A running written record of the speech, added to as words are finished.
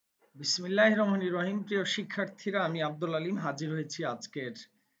বিসমিল্লাহির রহমানির রহিম। প্রিয় শিক্ষার্থীরা, আমি আব্দুল আলিম হাজির হয়েছি আজকের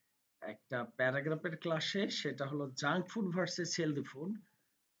একটা প্যারাগ্রাফের ক্লাসে। সেটা হলো junk food versus healthy food.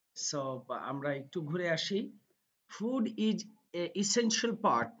 So আমরা একটু ঘুরে আসি। Food is a essential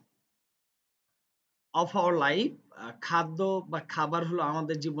part of our life. খাদ্য বা খাবার হলো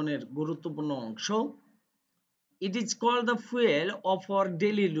আমাদের জীবনের গুরুত্বপূর্ণ অংশ। It is called the fuel of our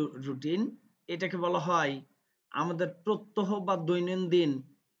daily routine. এটাকে বলা হয় আমাদের প্রত্যহ বা দৈনন্দিন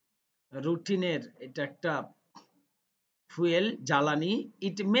রুটিনের এটা একটা ফুয়েল, জ্বালানি।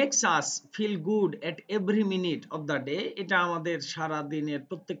 It makes us feel good at every minute of the day. এটা আমাদের সারা দিনের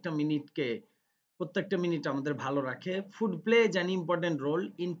প্রত্যেকটা মিনিট আমাদের ভালো রাখে। Food plays an important role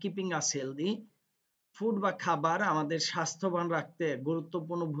in keeping us healthy. Food বা খাবার আমাদের স্বাস্থ্যবান রাখতে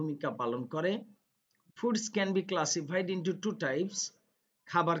গুরুত্বপূর্ণ ভূমিকা পালন করে। Foods can be classified into two types.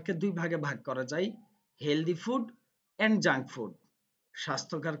 খাবারকে দুই ভাগে ভাগ করা যায়, healthy food and junk food.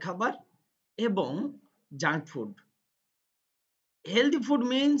 স্বাস্থ্যকর খাবার এবং junk food. Healthy food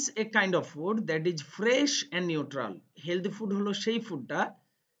means a kind of food that is fresh and neutral. Healthy food হলো সেই ফুডটা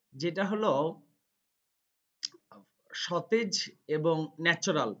যেটা হলো সতেজ এবং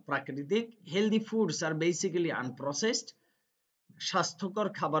ন্যাচারাল, প্রাকৃতিক। হেলদি ফুডস আর বেসিক্যালি আনপ্রসেসড। স্বাস্থ্যকর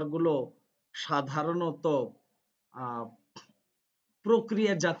খাবারগুলো সাধারণত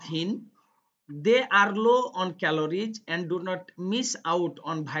প্রক্রিয়াজাতহীন। দে আর লো on calories and do not miss out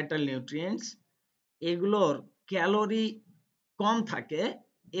on vital nutrients. এগুলোর ক্যালোরি কম থাকে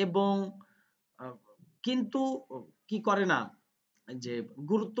এবং কিন্তু কি করে না, যে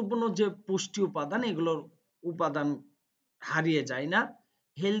গুরুত্বপূর্ণ যে পুষ্টি উপাদান, এগুলোর উপাদান হারিয়ে যায় না।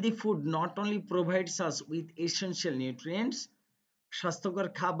 Healthy food not only provides us with essential nutrients. স্বাস্থ্যকর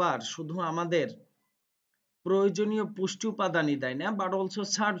খাবার শুধু আমাদের প্রয়োজনীয় পুষ্টি উপাদানই দেয় না, but also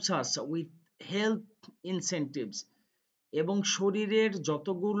serves us with health incentives. এবং শরীরের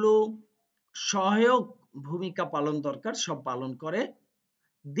যতগুলো সহায়ক ভূমিকা পালন দরকার সব পালন করে।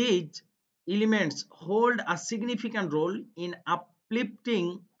 These elements hold a significant role in uplifting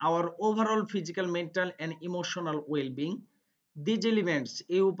our overall physical, mental and emotional well-being. These elements,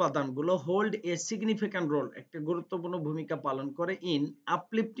 এই উপাদানগুলো, hold a significant role, একটা গুরুত্বপূর্ণ ভূমিকা পালন করে in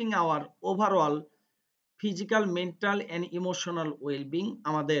uplifting our overall physical, mental and emotional well-being,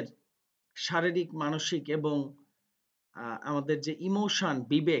 আমাদের শারীরিক, মানসিক এবং আমাদের যে ইমোশন,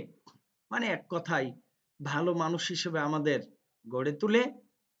 বিবেক, মানে এক কথায় ভালো মানুষ হিসেবে আমাদের গড়ে তোলে।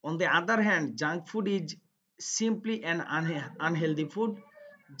 On the other hand, junk food is simply an unhealthy food.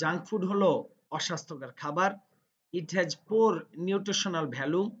 Junk food হলো অস্বাস্থ্যকর খাবার। It has poor nutritional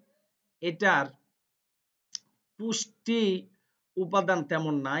value. এটার পুষ্টি উপাদান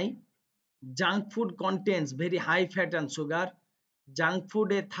তেমন নাই। Junk food contains very high fat and sugar. Junk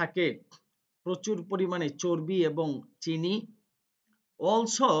ফুডে থাকে প্রচুর পরিমাণে চর্বি এবং চিনি।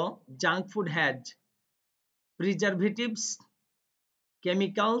 Also, junk food has preservatives,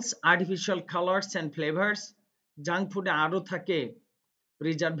 chemicals, artificial colors and flavors. Junk ফুডে আরও থাকে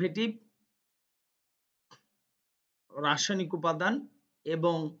প্রিজারভেটিভ, রাসায়নিক উপাদান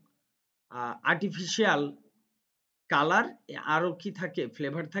এবং আর্টিফিশিয়াল কালার, আরও কি থাকে,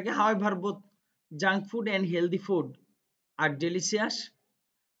 ফ্লেভার থাকে। However both junk food and healthy food R delicious.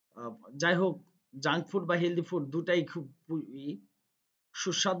 যাই হোক, জাঙ্ক ফুড বা হেলদি ফুড দুটাই খুব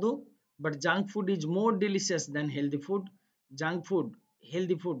সুস্বাদু, but junk food is more delicious than healthy food. Junk food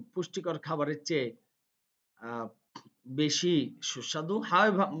healthy food পুষ্টিকর খাবারের চেয়ে বেশি সুস্বাদু।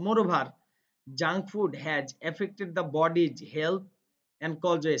 Moreover, junk food has affected the body's health and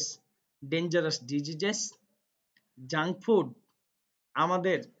causes dangerous diseases. Junk food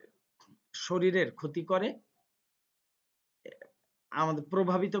আমাদের শরীরের ক্ষতি করে, আমাদের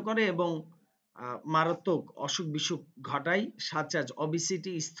প্রভাবিত করে এবং মারাত্মক অসুখ বিসুখ ঘটায়, such as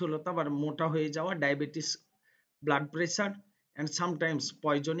obesity, স্থূলতা বা মোটা হয়ে যাওয়া, diabetes, blood pressure and sometimes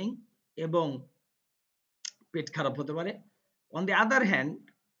poisoning, এবং পেট খারাপ হতে পারে। অন দি আদার হ্যান্ড,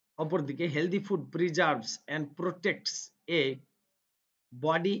 অপরদিকে healthy food প্রিজার্ভস and protects A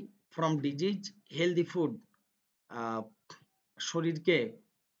body from disease. Healthy food শরীরকে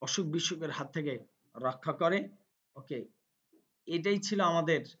অসুখ বিসুখের হাত থেকে রক্ষা করে। ওকে, এটাই ছিল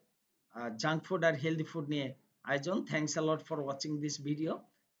আমাদের জাঙ্ক ফুড আর হেলদি ফুড নিয়ে আয়োজন। Thanks a lot for watching this video.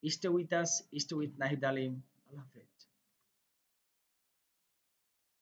 Stay with us, stay with Nahid আলিম। আল্লাহ হাফেজ।